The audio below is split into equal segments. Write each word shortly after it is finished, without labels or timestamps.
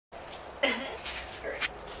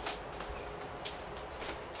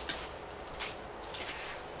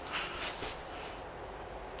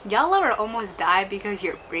Y'all ever almost die because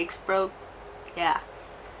your brakes broke? Yeah,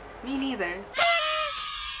 me neither.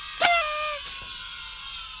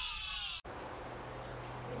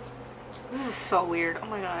 This is so weird. Oh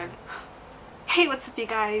my god. Hey, what's up you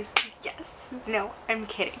guys? Yes. No, I'm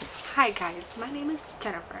kidding. Hi guys, my name is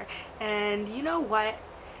Jennifer, and you know what?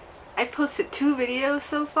 I've posted 2 videos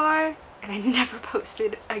so far, and I never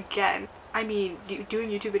posted again. I mean, doing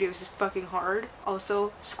YouTube videos is fucking hard.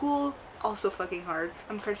 Also, school, also fucking hard.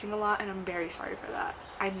 I'm cursing a lot and I'm very sorry for that.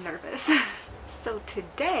 I'm nervous. So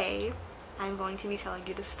today, I'm going to be telling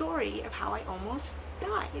you the story of how I almost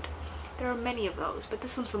died. There are many of those, but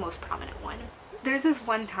this one's the most prominent one. There's this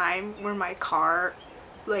one time where my car,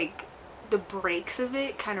 like, the brakes of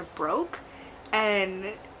it kind of broke,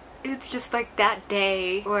 and it's just like that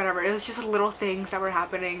day or whatever, it was just little things that were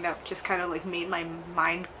happening that just kind of like made my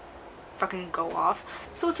mind fucking go off.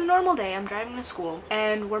 So it's a normal day, I'm driving to school,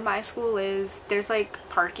 and where my school is, there's like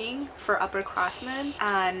parking for upperclassmen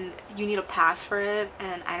and you need a pass for it,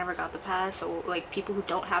 and I never got the pass, so like people who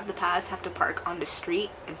don't have the pass have to park on the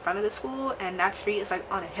street in front of the school, and that street is like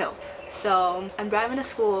on a hill. So I'm driving to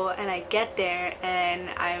school and I get there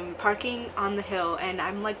and I'm parking on the hill, and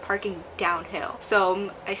I'm like parking downhill.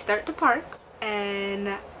 So I start to park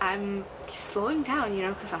and I'm slowing down, you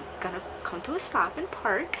know, because I'm gonna come to a stop and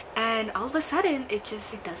park, and all of a sudden it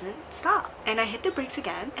doesn't stop, and I hit the brakes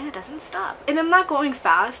again and it doesn't stop. And I'm not going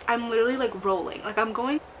fast, I'm literally like rolling, like I'm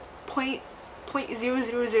going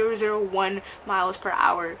 0.00001 miles per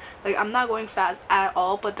hour. Like I'm not going fast at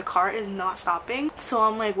all, but the car is not stopping. So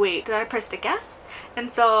I'm like, wait, did I press the gas?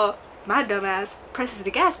 And so my dumbass presses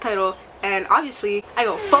the gas pedal, and obviously I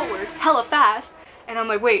go forward hella fast, and I'm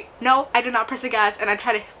like, wait, no, I did not press the gas, and I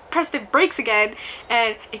try to press the brakes again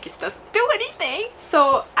and it just doesn't do anything.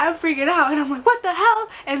 So I'm freaking out and I'm like, what the hell?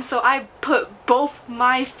 And so I put both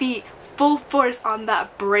my feet full force on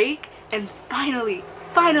that brake, and finally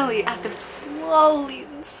after slowly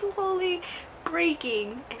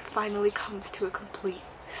braking, it finally comes to a complete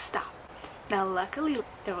stop. Now luckily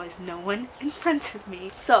there was no one in front of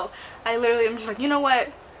me, so I literally am just like, you know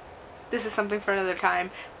what, this is something for another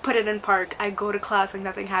time. Put it in park. I go to class like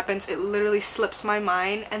nothing happens. It literally slips my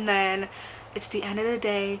mind, and then it's the end of the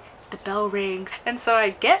day, the bell rings, and so I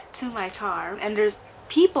get to my car and there's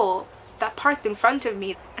people that parked in front of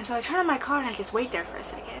me, and so I turn on my car and I just wait there for a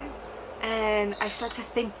second, and I start to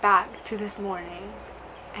think back to this morning,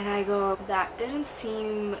 and I go, that didn't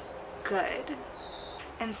seem good.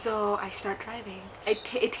 And so I start driving. It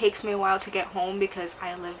takes me a while to get home because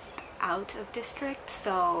I live out of district,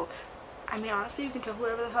 so I mean, honestly, you can tell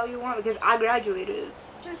whoever the hell you want because I graduated.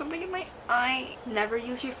 There's something in my eye. Never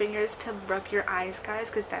use your fingers to rub your eyes, guys,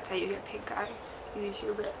 because that's how you get pink eye. Use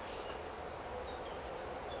your wrist.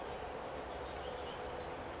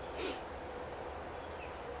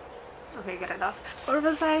 Okay, good enough. What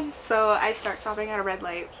was I? So I start stopping at a red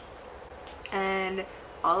light, and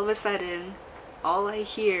all of a sudden, all I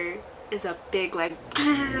hear is a big like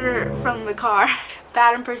from the car.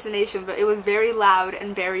 Bad impersonation, but it was very loud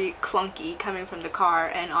and very clunky coming from the car,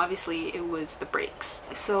 and obviously it was the brakes.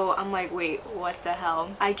 So I'm like, wait, what the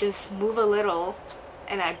hell? I just move a little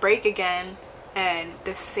and I brake again, and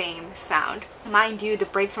the same sound. Mind you, the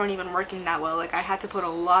brakes weren't even working that well. Like I had to put a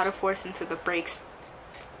lot of force into the brakes.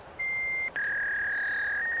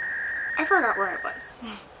 I forgot where I was.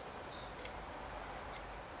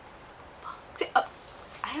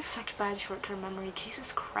 I have such bad short-term memory.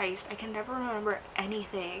 Jesus Christ, I can never remember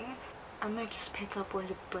anything. I'm gonna just pick up where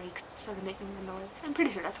the brakes started making the noise. I'm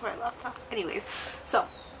pretty sure that's where I left off. Anyways, so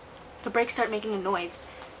the brakes start making a noise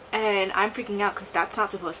and I'm freaking out because that's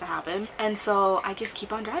not supposed to happen. And so I just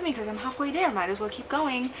keep on driving because I'm halfway there. Might as well keep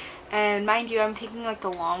going. And mind you, I'm taking like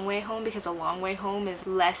the long way home because the long way home is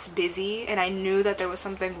less busy, and I knew that there was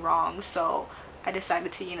something wrong, so I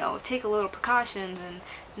decided to, you know, take a little precautions and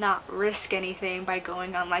not risk anything by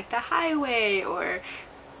going on like the highway or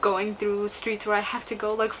going through streets where I have to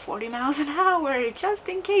go like 40 miles an hour just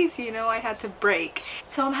in case, you know, I had to brake.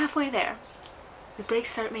 So I'm halfway there. The brakes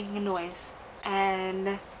start making a noise,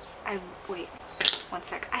 and wait, one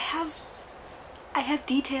sec. I have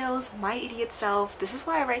details, my idiot self. This is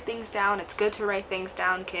why I write things down. It's good to write things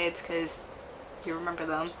down, kids, because you remember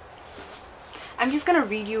them. I'm just gonna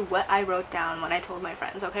read you what I wrote down when I told my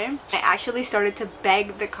friends, okay? I actually started to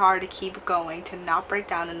beg the car to keep going, to not break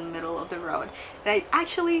down in the middle of the road. And I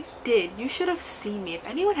actually did. You should have seen me. If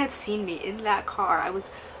anyone had seen me in that car, I was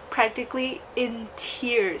practically in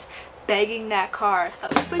tears begging that car. I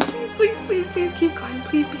was just like, please, please, please, please keep going.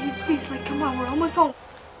 Please, baby, please. Like, come on, we're almost home.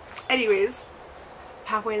 Anyways,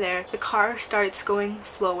 Halfway there, the car starts going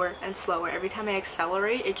slower and slower. Every time I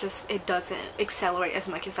accelerate, it doesn't accelerate as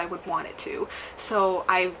much as I would want it to. So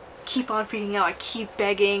I keep on freaking out. I keep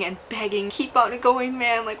begging and begging, keep on going,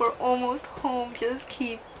 man, like we're almost home, just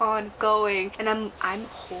keep on going. And I'm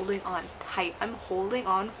holding on tight. I'm holding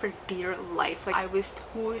on for dear life. Like I was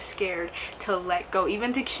too scared to let go,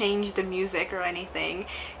 even to change the music or anything.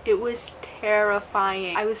 It was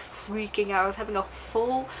terrifying. I was freaking out. I was having a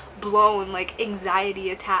full-blown like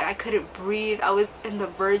anxiety attack. I couldn't breathe. I was in the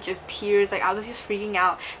verge of tears. Like I was just freaking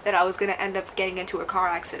out that I was gonna end up getting into a car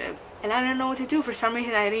accident. And I didn't know what to do. For some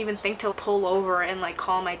reason, I didn't even think to pull over and like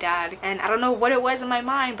call my dad. And I don't know what it was in my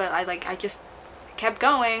mind, but I just kept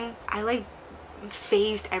going. I like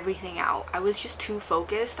phased everything out. I was just too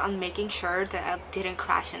focused on making sure that I didn't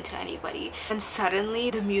crash into anybody. And suddenly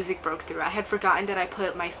the music broke through. I had forgotten that I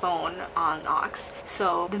put my phone on aux.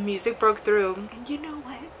 So the music broke through. And you know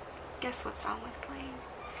what? Guess what song was playing?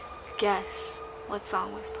 Guess what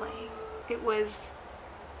song was playing? It was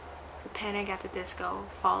the Panic at the Disco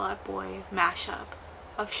Fall Out Boy mashup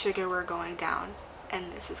of Sugar We're Going Down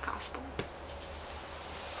and This Is Gospel.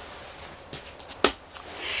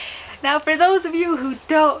 Now for those of you who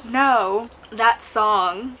don't know, that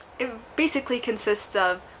song, it basically consists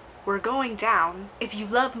of we're going down, if you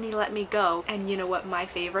love me let me go, and you know what my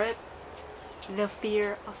favorite? The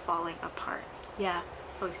fear of falling apart. Yeah,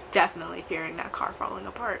 I was definitely fearing that car falling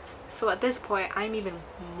apart. So at this point, I'm even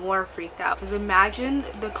more freaked out. Because imagine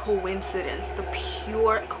the coincidence, the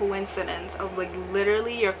pure coincidence of like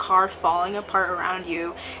literally your car falling apart around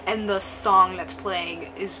you and the song that's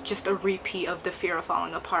playing is just a repeat of the fear of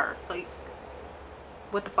falling apart. Like,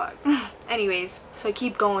 what the fuck? Anyways, so I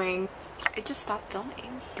keep going. I just stopped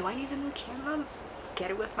filming. Do I need a new camera?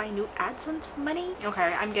 Get it with my new AdSense money?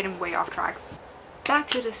 Okay, I'm getting way off track. Back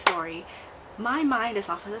to the story. My mind is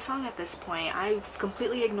off of the song at this point. I've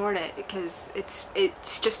completely ignored it because it's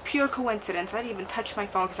just pure coincidence. I didn't even touch my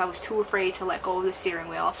phone because I was too afraid to let go of the steering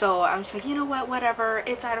wheel. So I'm just like, you know what, whatever,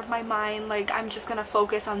 it's out of my mind. Like, I'm just gonna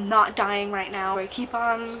focus on not dying right now. I keep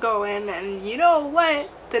on going, and you know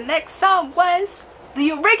what? The next song was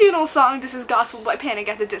the original song, This Is Gospel by Panic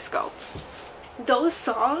at the Disco. Those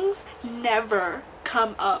songs never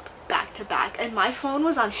come up back to back, and my phone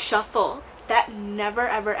was on shuffle. That never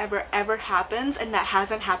ever happens, and that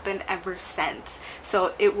hasn't happened ever since.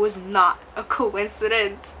 So it was not a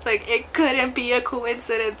coincidence. Like, it couldn't be a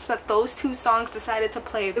coincidence that those two songs decided to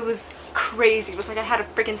play. It was crazy. It was like I had a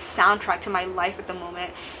freaking soundtrack to my life at the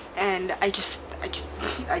moment, and I just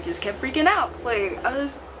kept freaking out. Like, I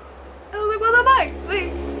was like, what the fuck?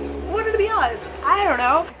 Like, what are the odds? I don't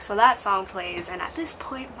know. So that song plays, and at this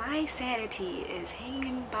point my sanity is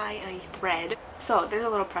hanging by a thread. So there's a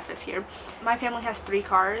little preface here. My family has 3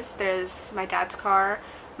 cars. There's my dad's car,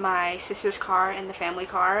 my sister's car, and the family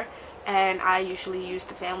car. And I usually use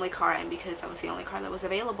the family car, and because that was the only car that was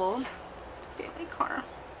available, family car,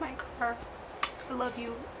 my car. I love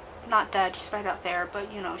you. Not dead, she's right out there,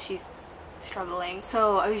 but you know, she's struggling.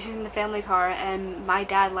 So I was using the family car, and my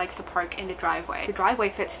dad likes to park in the driveway. The driveway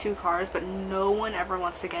fits 2 cars, but no one ever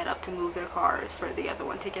wants to get up to move their cars for the other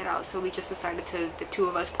one to get out. So we just decided to, the 2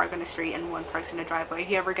 of us park on the street and 1 parks in the driveway.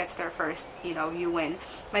 Whoever gets there first, you know, you win.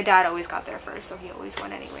 My dad always got there first, so he always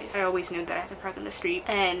won anyways. I always knew that I had to park on the street,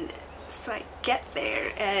 and so I get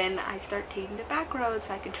there and I start taking the back road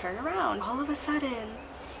so I can turn around. All of a sudden,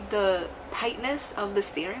 the tightness of the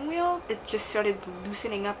steering wheel, it just started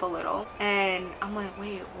loosening up a little, and I'm like,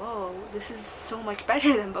 wait, whoa, this is so much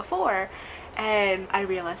better than before. And I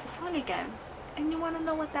realized the song again, and you want to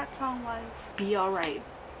know what that song was? Be Alright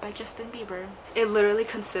by Justin Bieber. It literally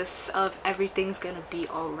consists of everything's gonna be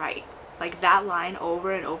alright, like that line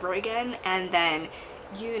over and over again, and then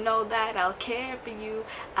you know that I'll care for you,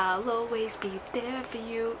 I'll always be there for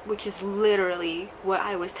you, which is literally what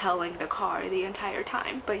I was telling the car the entire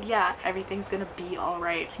time. But yeah, everything's gonna be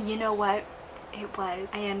alright. You know what? It was.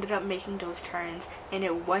 I ended up making those turns, and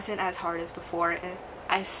it wasn't as hard as before.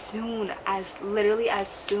 Literally as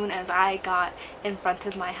soon as I got in front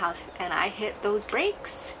of my house and I hit those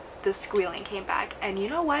brakes, the squealing came back. And you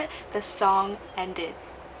know what? The song ended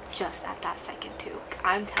just at that second too.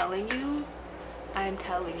 I'm telling you,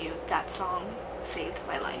 that song saved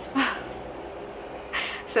my life.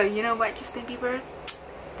 So you know what, Justin Bieber,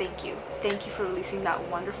 thank you. Thank you for releasing that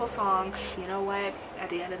wonderful song. You know what, at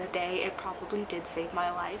the end of the day, it probably did save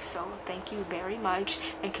my life, so thank you very much,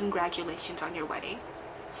 and congratulations on your wedding.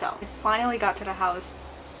 So I finally got to the house,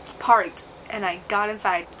 parked, and I got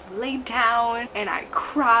inside, laid down, and I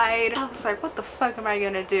cried. I was like, what the fuck am I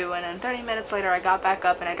gonna do? And then 30 minutes later I got back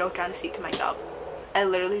up and I drove down the street to my job. I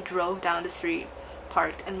literally drove down the street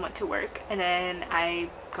parked and went to work. And then I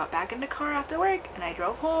got back in the car after work and I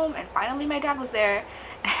drove home, and finally my dad was there,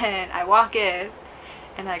 and I walk in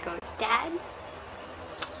and I go, "Dad,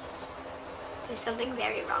 there's something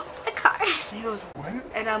very wrong with the car." And he goes, "What?"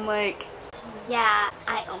 And I'm like, "Yeah,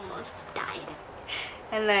 I almost died."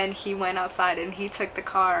 And then he went outside and he took the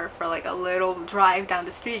car for like a little drive down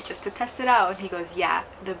the street just to test it out. And he goes, "Yeah,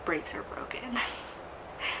 the brakes are broken."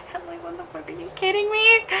 I'm like, what the fuck, are you kidding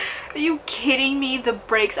me? Are you kidding me? The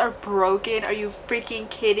brakes are broken? Are you freaking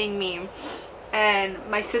kidding me? And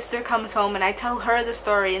my sister comes home and I tell her the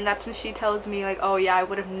story, and that's when she tells me like, "Oh yeah, I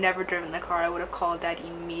would have never driven the car. I would have called Dad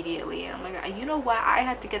immediately." And I'm like, you know what? I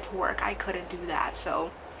had to get to work. I couldn't do that.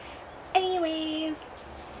 So anyways,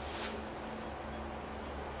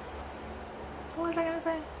 what was I gonna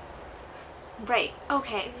say? Right,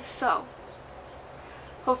 okay, so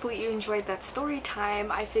hopefully you enjoyed that story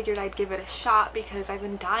time. I figured I'd give it a shot because I've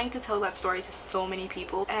been dying to tell that story to so many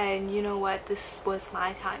people, and you know what, this was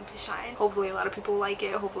my time to shine. Hopefully a lot of people like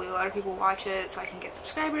it, hopefully a lot of people watch it so I can get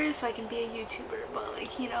subscribers, so I can be a YouTuber. But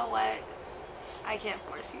like, you know what, I can't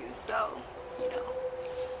force you, so you know,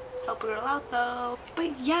 help a girl out though.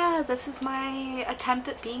 But yeah, this is my attempt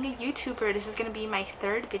at being a YouTuber. This is gonna be my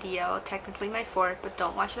third video, technically my fourth, but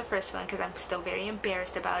don't watch the first one because I'm still very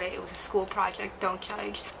embarrassed about it. It was a school project, don't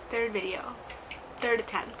judge. Third video, third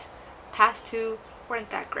attempt. Past two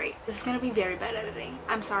weren't that great. This is gonna be very bad editing.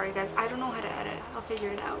 I'm sorry guys, I don't know how to edit. I'll figure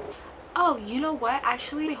it out. Oh, you know what?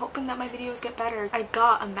 Actually, hoping that my videos get better, I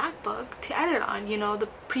got a MacBook to edit on. You know, the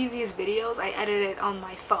previous videos I edited on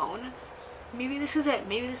my phone. Maybe this is it.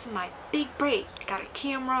 Maybe this is my big break. Got a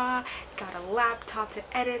camera, got a laptop to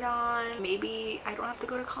edit on. Maybe I don't have to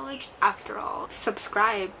go to college after all.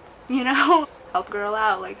 Subscribe, you know? Help a girl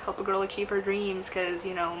out, like help a girl achieve her dreams, because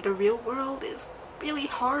you know, the real world is really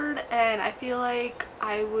hard and I feel like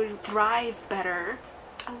I would thrive better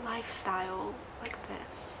a lifestyle like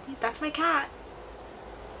this. That's my cat.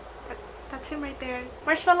 That's him right there.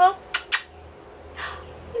 Marshmallow.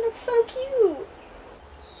 That's so cute.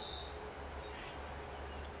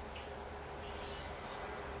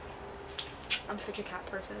 I'm such a cat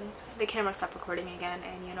person. The camera stopped recording again,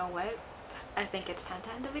 and you know what? I think it's time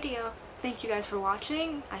to end the video. Thank you guys for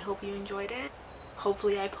watching. I hope you enjoyed it.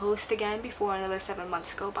 Hopefully I post again before another 7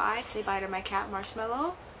 months go by. Say bye to my cat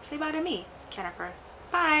Marshmallow. Say bye to me, Jennifer.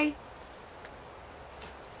 Bye!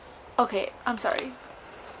 Okay, I'm sorry.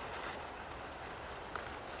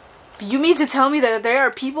 You mean to tell me that there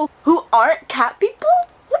are people who aren't cat people?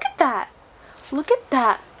 Look at that! Look at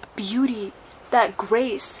that beauty, that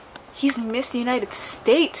grace. He's Miss United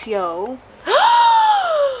States, yo.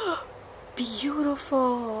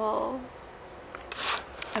 Beautiful.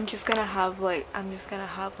 I'm just gonna have like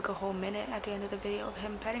a whole minute at the end of the video of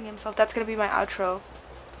him petting himself. That's gonna be my outro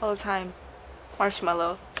all the time.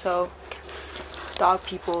 Marshmallow. So dog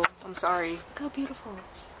people, I'm sorry. Look how beautiful.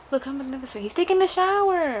 Look how magnificent. He's taking a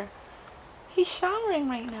shower. He's showering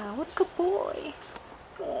right now. What a good boy.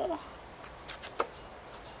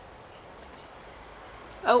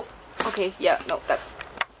 Oh, okay, yeah, no, that,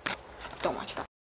 don't watch that.